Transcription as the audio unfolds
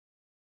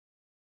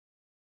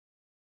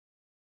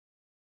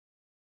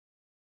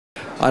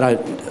I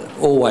don't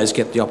always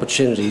get the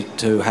opportunity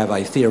to have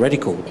a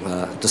theoretical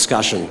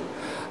discussion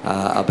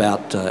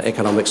about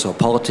economics or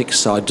politics,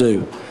 so I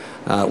do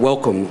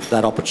welcome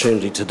that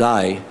opportunity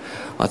today.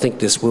 I think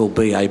this will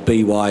be a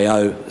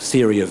BYO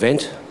theory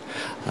event,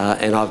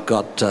 and I've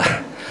got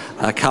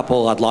a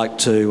couple I'd like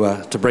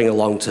to bring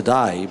along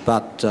today.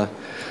 But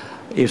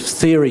if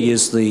theory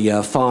is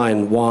the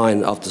fine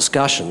wine of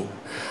discussion,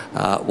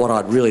 what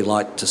I'd really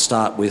like to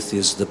start with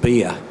is the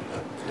beer.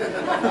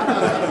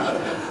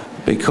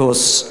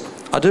 Because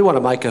I do want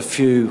to make a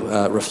few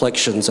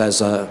reflections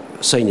as a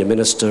senior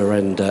minister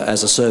and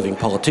as a serving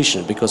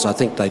politician, because I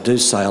think they do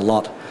say a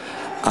lot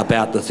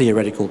about the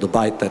theoretical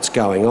debate that's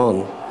going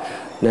on.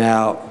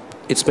 Now,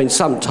 it's been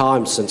some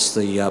time since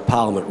the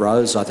Parliament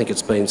rose. I think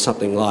it's been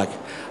something like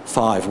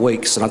 5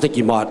 weeks, and I think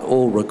you might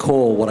all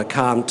recall what a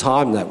calm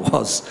time that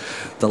was,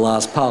 the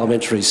last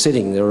parliamentary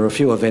sitting. There were a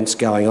few events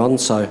going on,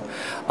 so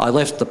I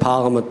left the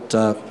Parliament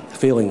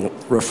feeling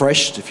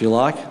refreshed, if you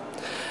like,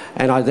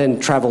 and I then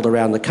travelled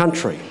around the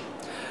country.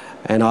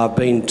 And I've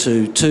been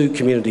to 2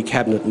 community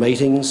cabinet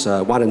meetings,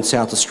 one in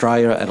South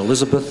Australia at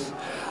Elizabeth,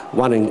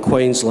 one in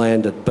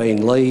Queensland at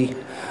Beenleigh.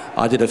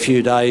 I did a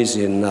few days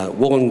in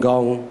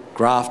Wollongong,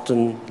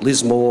 Grafton,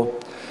 Lismore,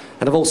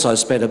 and I've also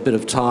spent a bit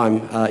of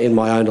time in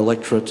my own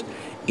electorate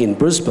in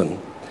Brisbane.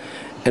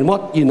 And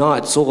what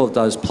unites all of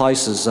those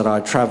places that I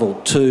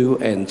travelled to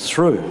and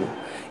through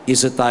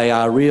is that they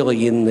are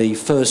really in the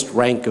first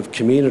rank of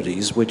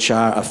communities which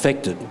are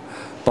affected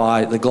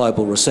by the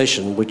global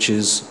recession, which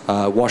is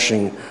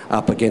washing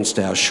up against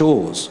our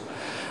shores.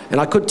 And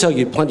I could tell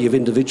you plenty of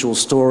individual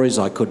stories.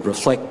 I could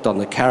reflect on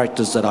the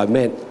characters that I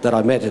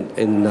met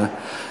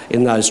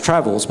in those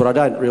travels, but I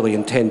don't really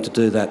intend to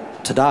do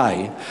that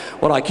today.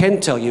 What I can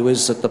tell you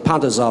is that the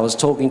punters I was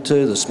talking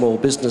to, the small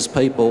business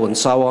people and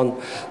so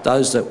on,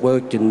 those that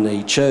worked in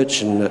the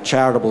church and the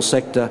charitable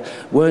sector,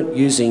 weren't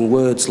using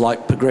words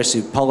like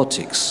progressive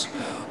politics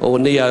or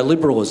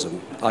neoliberalism.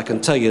 I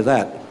can tell you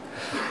that.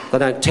 They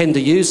don't tend to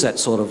use that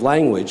sort of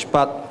language,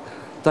 but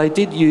they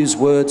did use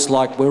words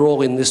like, we're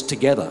all in this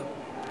together.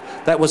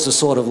 That was the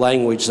sort of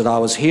language that I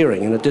was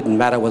hearing, and it didn't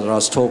matter whether I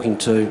was talking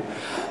to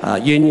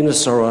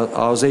unionists or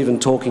I was even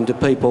talking to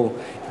people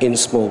in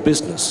small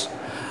business.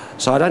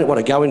 So I don't want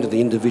to go into the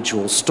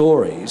individual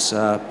stories,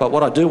 but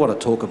what I do want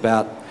to talk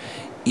about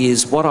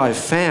is what I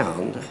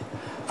found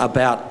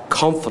about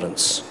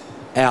confidence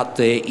out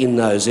there in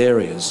those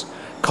areas,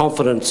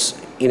 confidence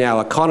in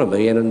our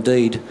economy and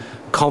indeed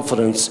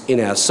confidence in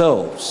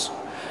ourselves,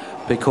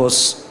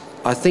 because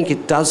I think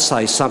it does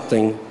say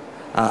something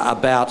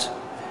about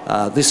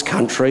this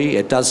country.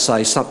 It does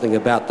say something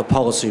about the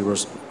policy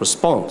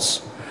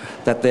response,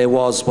 that there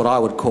was what I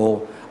would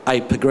call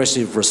a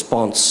progressive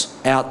response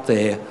out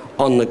there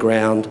on the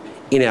ground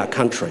in our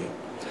country.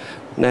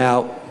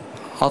 Now,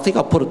 I think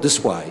I'll put it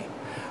this way.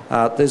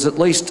 There's at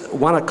least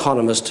one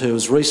economist who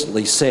has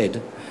recently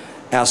said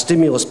our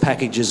stimulus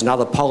packages and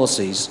other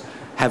policies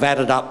have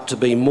added up to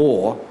be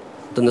more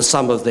than the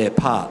sum of their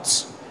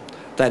parts.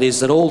 That is,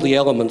 that all the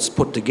elements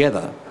put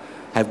together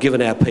have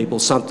given our people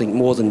something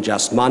more than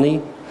just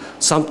money,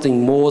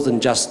 something more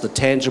than just the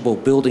tangible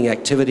building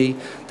activity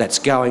that's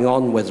going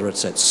on, whether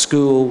it's at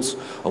schools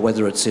or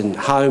whether it's in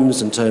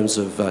homes in terms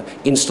of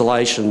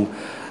installation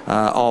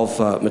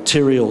of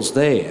materials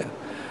there.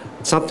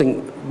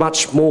 Something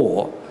much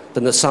more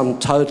than the sum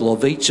total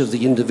of each of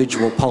the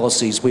individual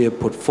policies we have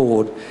put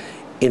forward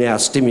in our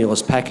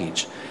stimulus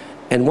package.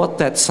 And what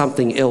that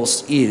something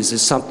else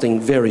is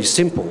something very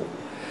simple.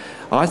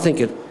 I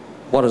think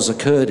what has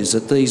occurred is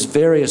that these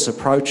various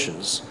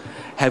approaches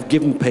have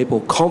given people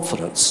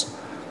confidence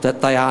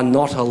that they are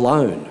not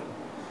alone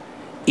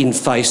in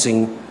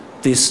facing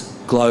this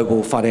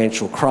global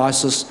financial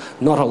crisis,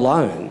 not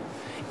alone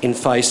in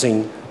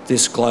facing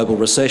this global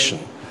recession,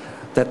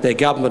 that their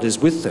government is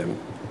with them.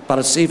 But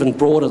it's even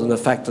broader than the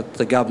fact that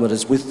the government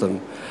is with them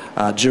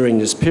during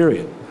this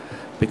period,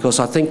 because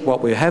I think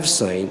what we have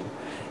seen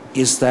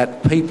is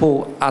that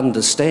people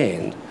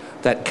understand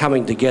that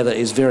coming together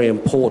is very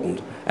important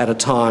at a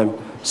time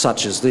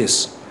such as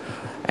this.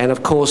 And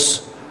of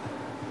course,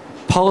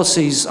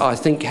 policies, I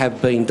think, have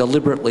been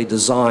deliberately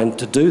designed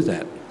to do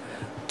that,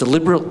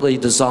 deliberately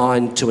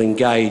designed to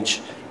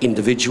engage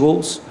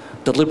individuals,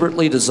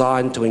 deliberately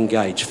designed to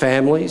engage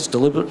families,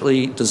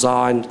 deliberately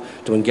designed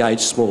to engage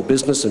small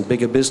business and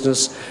bigger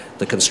business,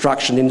 the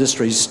construction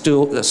industries,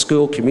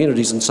 school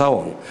communities and so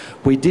on.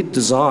 We did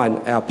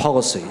design our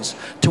policies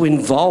to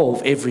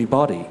involve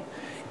everybody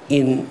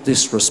in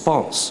this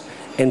response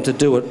and to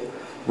do it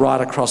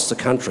right across the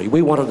country.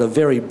 We wanted a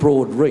very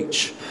broad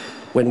reach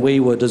when we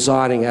were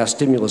designing our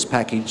stimulus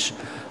package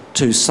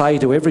to say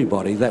to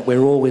everybody that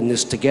we're all in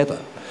this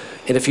together.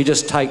 And if you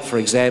just take, for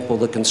example,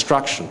 the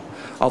construction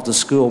of the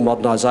school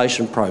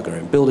modernisation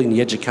program, building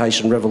the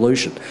education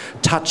revolution,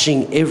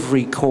 touching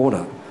every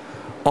corner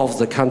of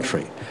the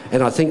country.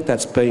 And I think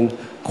that's been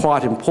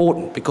quite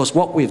important, because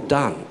what we've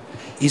done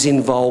is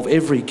involve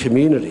every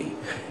community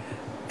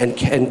and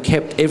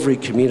kept every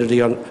community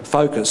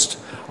focused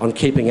on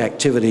keeping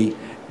activity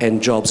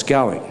and jobs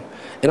going.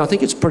 And I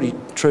think it's pretty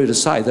true to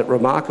say that,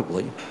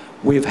 remarkably,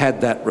 we've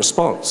had that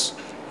response.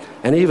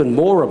 And even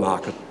more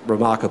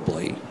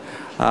remarkably,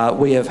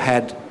 we've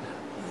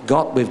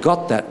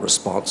got that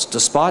response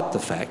despite the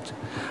fact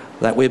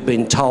that we've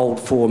been told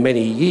for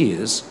many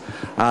years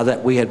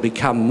that we had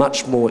become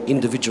much more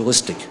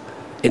individualistic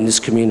in this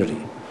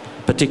community,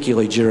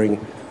 particularly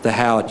during the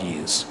Howard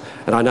years.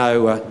 And I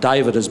know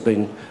David has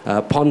been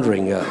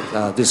pondering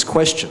this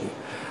question.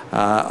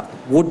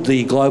 Would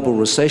the global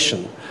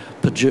recession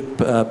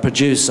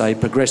produce a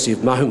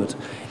progressive moment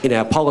in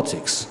our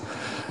politics?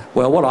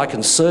 Well, what I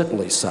can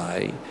certainly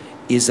say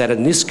is that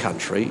in this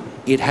country,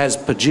 it has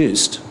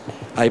produced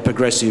a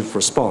progressive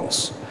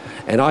response.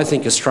 And I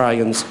think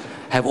Australians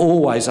have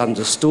always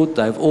understood,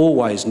 they've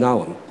always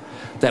known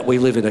that we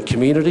live in a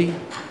community,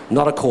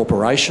 not a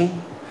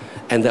corporation,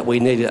 and that we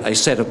need a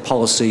set of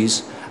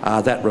policies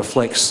that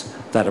reflects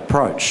that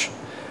approach.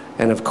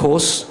 And of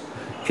course,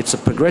 it's a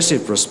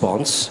progressive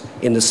response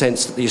in the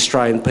sense that the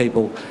Australian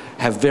people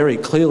have very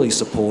clearly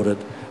supported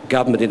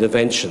government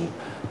intervention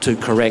to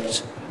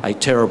correct a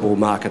terrible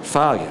market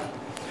failure.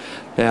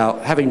 Now,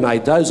 having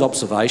made those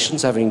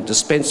observations, having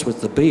dispensed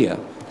with the beer,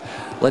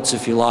 let's,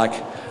 if you like,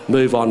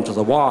 move on to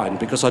the wine,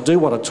 because I do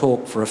want to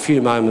talk for a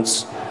few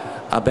moments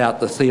about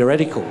the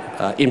theoretical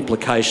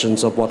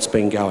implications of what's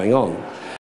been going on.